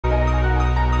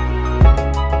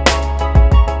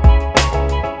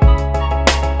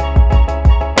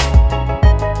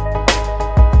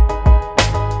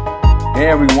Hey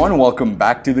everyone, welcome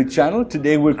back to the channel.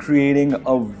 Today we're creating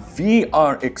a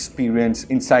VR experience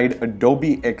inside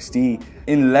Adobe Xd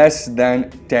in less than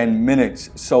 10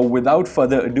 minutes. So without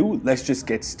further ado, let's just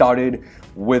get started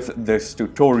with this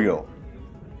tutorial.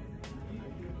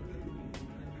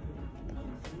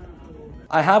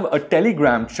 I have a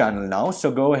Telegram channel now, so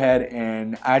go ahead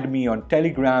and add me on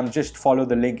Telegram. Just follow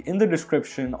the link in the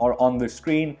description or on the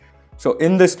screen. So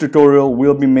in this tutorial,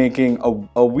 we'll be making a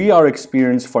VR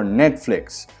experience for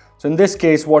Netflix. So in this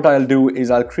case, what I'll do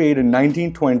is I'll create a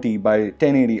 1920 by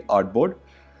 1080 artboard.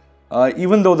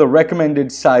 Even though the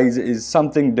recommended size is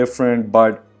something different,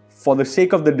 but for the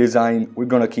sake of the design, we're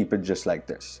gonna keep it just like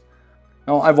this.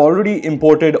 Now, I've already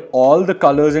imported all the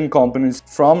colors and components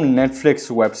from Netflix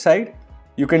website.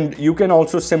 You can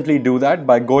also simply do that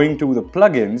by going to the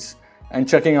plugins and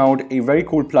checking out a very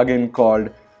cool plugin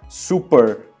called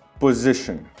Superposition.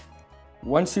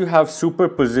 Once you have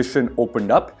Superposition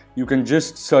opened up, you can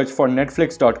just search for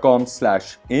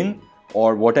netflix.com/in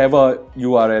or whatever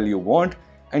URL you want,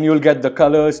 and you'll get the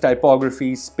colors,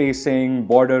 typography, spacing,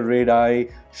 border radii,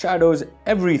 shadows,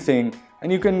 everything,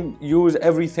 and you can use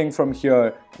everything from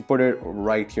here and put it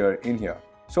right here in here.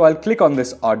 So I'll click on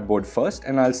this artboard first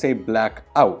and I'll say black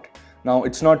out. Now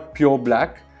it's not pure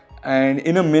black, and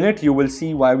in a minute you will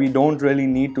see why we don't really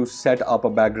need to set up a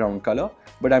background color,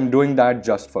 but I'm doing that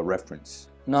just for reference.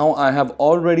 Now I have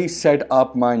already set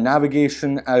up my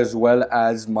navigation as well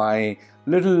as my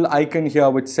little icon here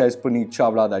which says Punit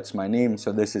Chawla, that's my name,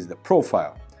 so this is the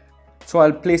profile. So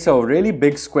I'll place a really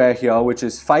big square here which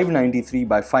is 593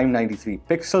 by 593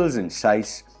 pixels in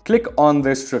size. Click on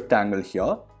this rectangle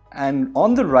here, and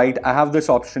on the right I have this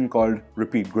option called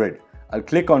repeat grid. I'll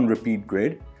click on repeat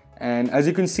grid, and as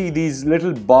you can see, these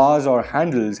little bars or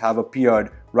handles have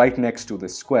appeared right next to the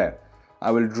square. I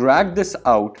will drag this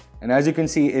out, and as you can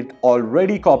see, it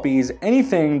already copies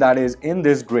anything that is in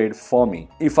this grid for me.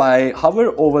 If I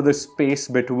hover over the space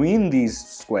between these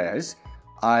squares,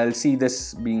 I'll see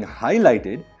this being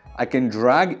highlighted. I can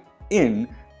drag in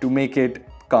to make it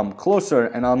come closer,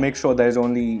 and I'll make sure there's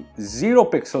only 0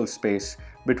 pixel space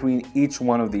between each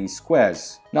one of these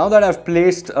squares. Now that I've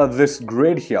placed this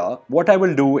grid here, what I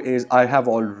will do is I have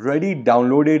already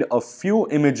downloaded a few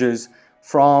images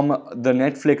from the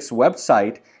Netflix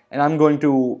website, and I'm going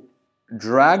to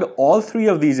drag all 3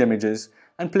 of these images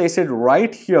and place it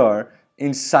right here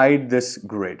inside this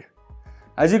grid.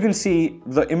 As you can see,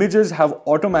 the images have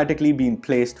automatically been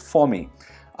placed for me.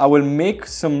 I will make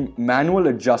some manual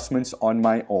adjustments on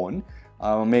my own.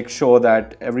 I'll make sure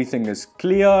that everything is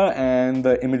clear and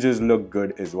the images look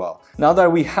good as well. Now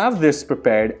that we have this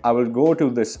prepared, I will go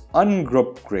to this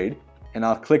ungroup grid and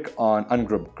I'll click on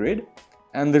ungroup grid,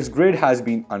 and this grid has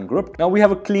been ungrouped. Now we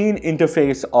have a clean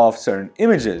interface of certain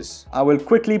images. I will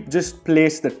quickly just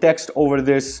place the text over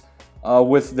this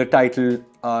with the title,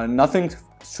 nothing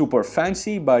super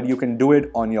fancy, but you can do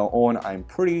it on your own. I'm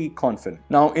pretty confident.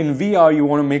 Now in VR, you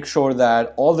want to make sure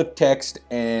that all the text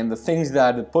and the things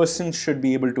that the person should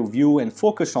be able to view and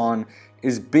focus on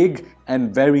is big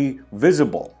and very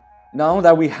visible. Now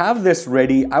that we have this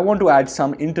ready, I want to add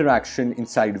some interaction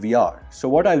inside VR. So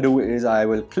what I'll do is I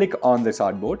will click on this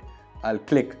artboard. I'll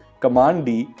click Command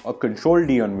D or Control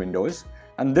D on Windows,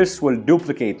 and this will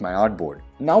duplicate my artboard.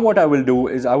 Now what I will do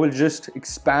is I will just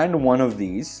expand one of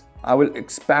these. I will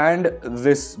expand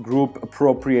this group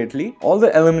appropriately. All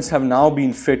the elements have now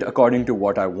been fit according to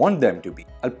what I want them to be.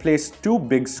 I'll place 2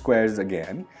 big squares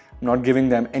again. I'm not giving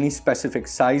them any specific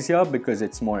size here because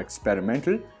it's more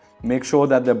experimental. Make sure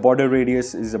that the border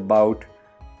radius is about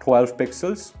 12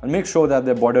 pixels. And make sure that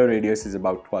the border radius is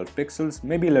about 12 pixels,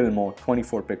 maybe a little more,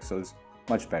 24 pixels,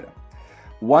 much better.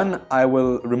 One, I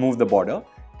will remove the border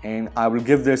and I will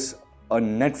give this a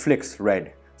Netflix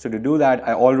red. So to do that,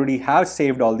 I already have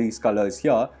saved all these colors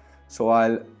here. So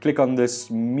I'll click on this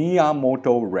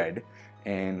Miyamoto red,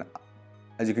 and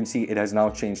as you can see, it has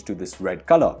now changed to this red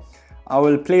color. I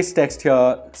will place text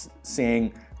here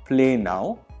saying play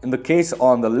now. In the case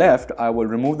on the left, I will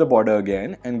remove the border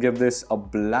again and give this a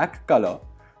black color,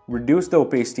 reduce the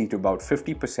opacity to about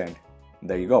 50%.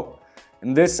 There you go.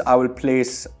 In this, I will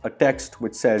place a text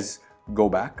which says go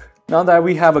back. Now that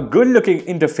we have a good looking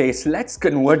interface, let's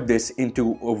convert this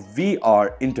into a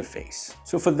VR interface.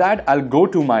 So for that, I'll go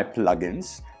to my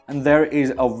plugins, and there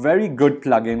is a very good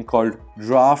plugin called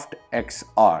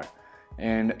DraftXR.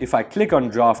 And if I click on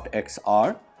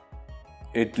DraftXR,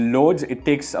 it loads. It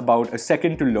takes about a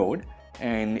second to load,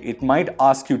 and it might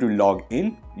ask you to log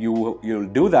in. You'll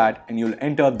do that and you'll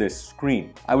enter this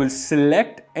screen. I will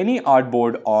select any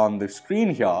artboard on the screen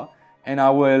here, and I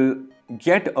will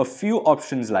get a few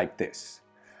options like this.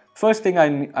 First thing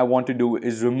I want to do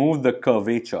is remove the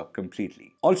curvature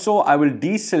completely. Also, I will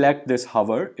deselect this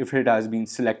hover if it has been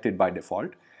selected by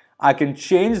default. I can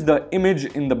change the image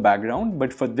in the background,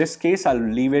 but for this case, I'll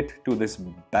leave it to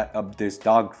this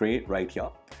dark gray right here.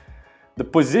 The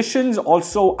positions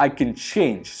also I can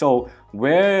change. So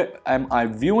where am I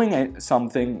viewing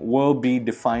something will be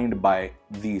defined by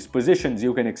these positions.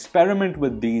 You can experiment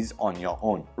with these on your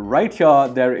own. Right here,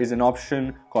 there is an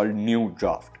option called New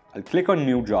Draft. I'll click on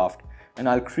New Draft and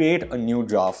I'll create a new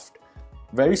draft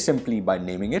very simply by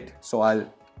naming it. So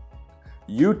I'll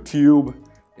YouTube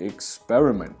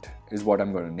Experiment is what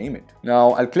I'm going to name it.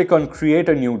 Now I'll click on Create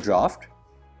a New Draft.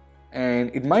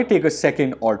 And it might take a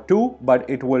second or two, but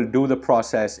it will do the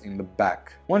process in the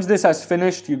back. Once this has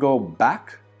finished, you go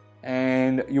back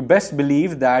and you best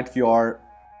believe that your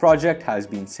project has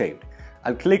been saved.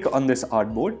 I'll click on this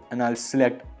artboard and I'll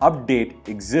select Update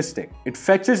Existing. It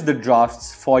fetches the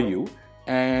drafts for you.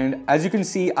 And as you can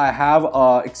see, I have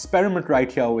an experiment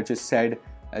right here, which is said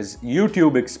as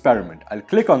YouTube Experiment. I'll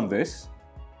click on this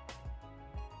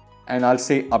and I'll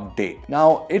say update.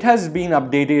 Now it has been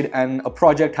updated and a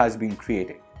project has been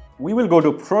created. We will go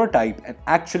to prototype and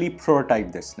actually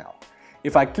prototype this now.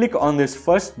 If I click on this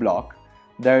first block,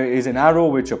 there is an arrow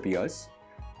which appears.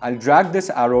 I'll drag this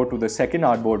arrow to the second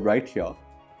artboard right here.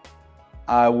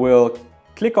 I will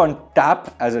click on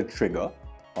tap as a trigger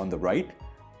on the right,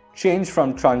 change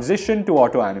from transition to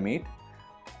auto animate.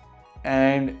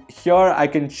 And here I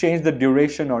can change the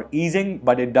duration or easing,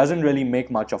 but it doesn't really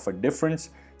make much of a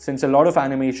difference since a lot of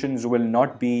animations will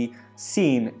not be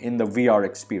seen in the VR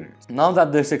experience. Now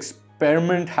that this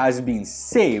experiment has been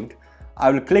saved, I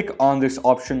will click on this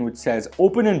option which says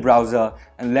open in browser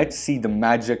and let's see the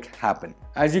magic happen.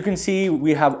 As you can see,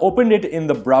 we have opened it in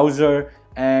the browser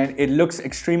and it looks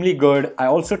extremely good. I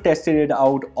also tested it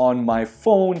out on my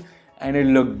phone and it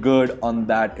looked good on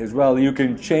that as well. You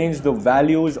can change the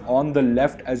values on the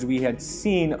left as we had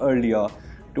seen earlier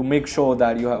to make sure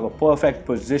that you have a perfect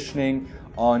positioning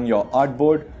on your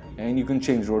artboard, and you can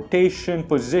change rotation,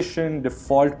 position,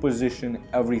 default position,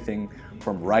 everything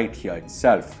from right here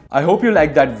itself. I hope you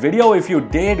liked that video. If you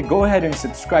did, go ahead and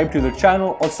subscribe to the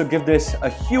channel. Also give this a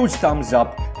huge thumbs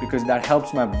up because that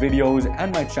helps my videos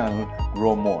and my channel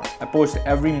grow more. I post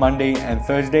every Monday and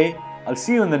Thursday. I'll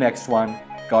see you in the next one.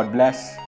 God bless.